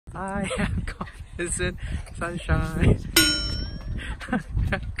I have confidence in sunshine. I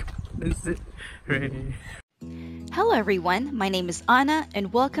have confidence in rain. Hello everyone, my name is Anna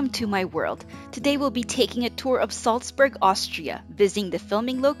and welcome to my world. Today we'll be taking a tour of Salzburg, Austria, visiting the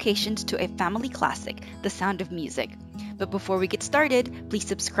filming locations to a family classic, The Sound of Music. But before we get started, please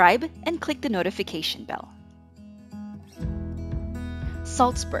subscribe and click the notification bell.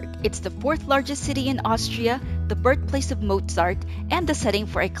 Salzburg, it's the fourth largest city in Austria, the birthplace of Mozart, and the setting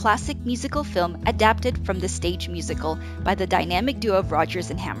for a classic musical film adapted from the stage musical by the dynamic duo of Rodgers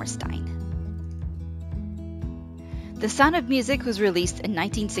and Hammerstein. The Sound of Music was released in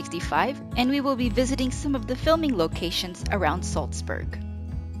 1965, and we will be visiting some of the filming locations around Salzburg.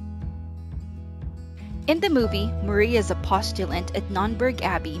 In the movie, Maria is a postulant at Nonnberg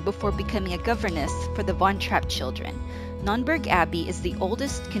Abbey before becoming a governess for the Von Trapp children. Nonnberg Abbey is the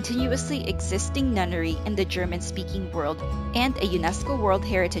oldest continuously existing nunnery in the German-speaking world and a UNESCO World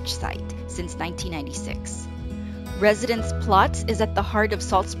Heritage Site since 1996. Residence Platz is at the heart of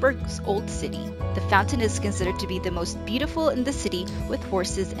Salzburg's Old City. The fountain is considered to be the most beautiful in the city with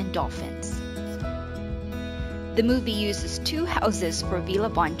horses and dolphins. The movie uses two houses for Villa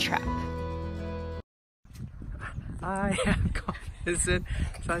Von Trapp. I have confidence in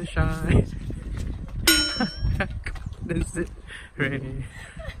sunshine. I have confidence in rain.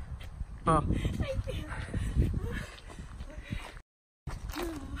 Oh.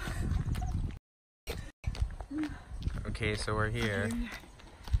 Okay, so we're here.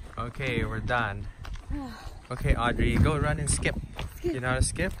 Okay, we're done. Okay, Audrey, go run and skip. You know how to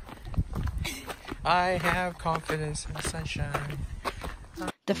skip? I have confidence in sunshine.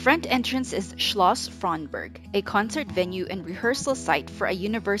 The front entrance is Schloss Leopoldskron, a concert venue and rehearsal site for a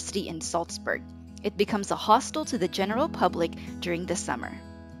university in Salzburg. It becomes a hostel to the general public during the summer.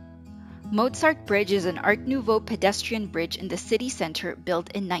 Mozart Bridge is an Art Nouveau pedestrian bridge in the city center built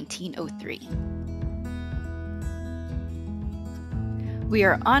in 1903. We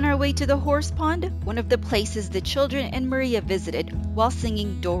are on our way to the horse pond, one of the places the children and Maria visited while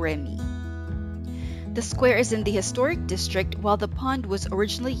singing Do Re Mi. The square is in the historic district, while the pond was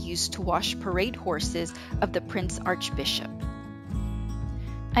originally used to wash parade horses of the Prince Archbishop.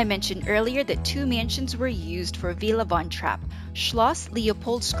 I mentioned earlier that two mansions were used for Villa Von Trapp. Schloss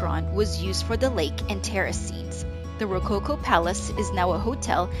Leopoldskron was used for the lake and terrace scenes. The Rococo Palace is now a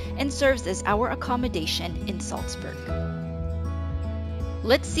hotel and serves as our accommodation in Salzburg.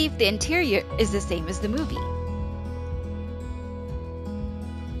 Let's see if the interior is the same as the movie.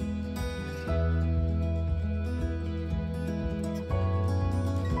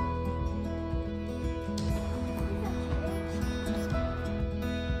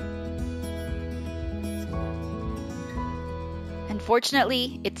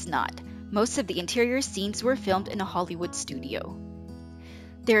 Unfortunately, it's not. Most of the interior scenes were filmed in a Hollywood studio.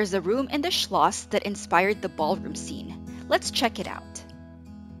 There is a room in the Schloss that inspired the ballroom scene. Let's check it out.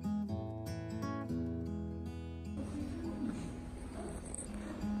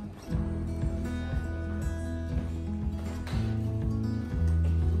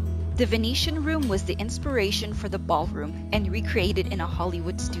 The Venetian room was the inspiration for the ballroom and recreated in a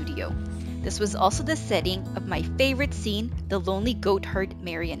Hollywood studio. This was also the setting of my favorite scene, the Lonely Goat Herd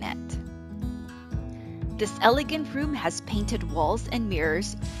marionette. This elegant room has painted walls and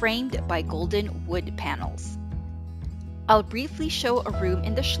mirrors framed by golden wood panels. I'll briefly show a room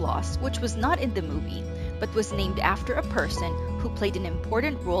in the Schloss which was not in the movie, but was named after a person who played an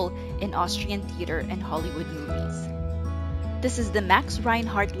important role in Austrian theater and Hollywood movies. This is the Max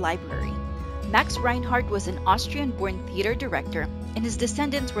Reinhardt Library. Max Reinhardt was an Austrian-born theater director, and his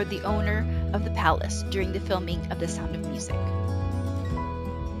descendants were the owner of the palace during the filming of The Sound of Music.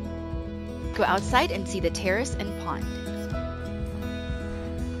 Go outside and see the terrace and pond.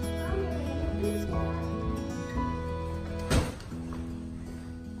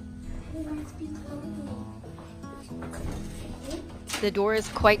 The door is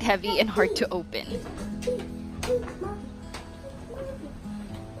quite heavy and hard to open.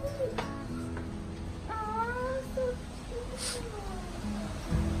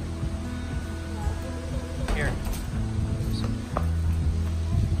 Here.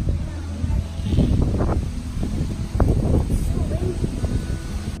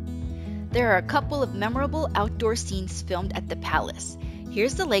 There are a couple of memorable outdoor scenes filmed at the palace.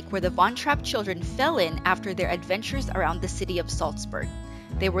 Here's the lake where the Von Trapp children fell in after their adventures around the city of Salzburg.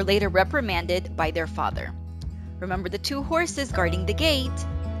 They were later reprimanded by their father. Remember the two horses guarding the gate?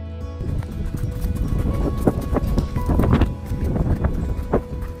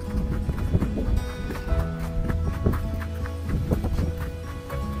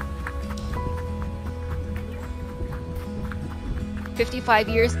 155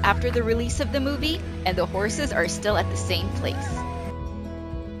 years after the release of the movie, and the horses are still at the same place.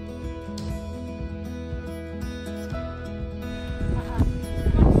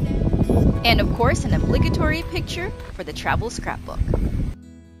 And of course, an obligatory picture for the travel scrapbook.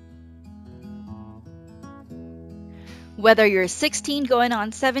 Whether you're 16 going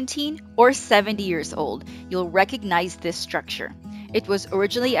on 17 or 70 years old, you'll recognize this structure. It was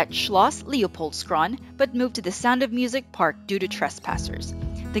originally at Schloss Leopoldskron, but moved to the Sound of Music Park due to trespassers.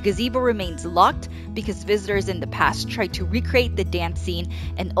 The gazebo remains locked because visitors in the past tried to recreate the dance scene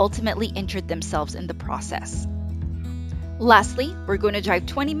and ultimately injured themselves in the process. Lastly, we're going to drive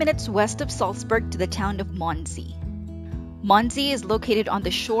 20 minutes west of Salzburg to the town of Mondsee. Mondsee is located on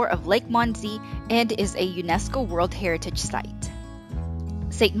the shore of Lake Mondsee and is a UNESCO World Heritage Site.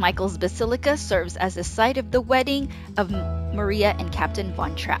 St. Michael's Basilica serves as the site of the wedding of Maria and Captain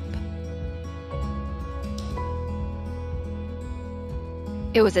von Trapp.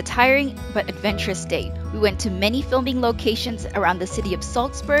 It was a tiring but adventurous day. We went to many filming locations around the city of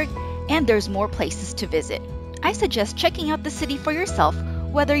Salzburg, and there's more places to visit. I suggest checking out the city for yourself,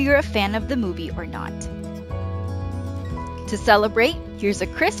 whether you're a fan of the movie or not. To celebrate, here's a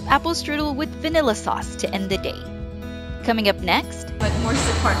crisp apple strudel with vanilla sauce to end the day. Coming up next, Morse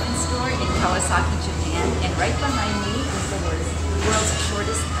department store in Kawasaki, Japan, and right behind me is the world's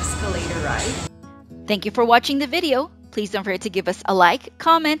shortest escalator ride. Thank you for watching the video. Please don't forget to give us a like,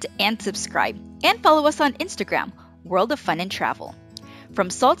 comment, and subscribe. And follow us on Instagram, World of Fun and Travel. From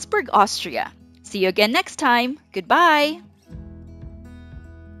Salzburg, Austria. See you again next time. Goodbye.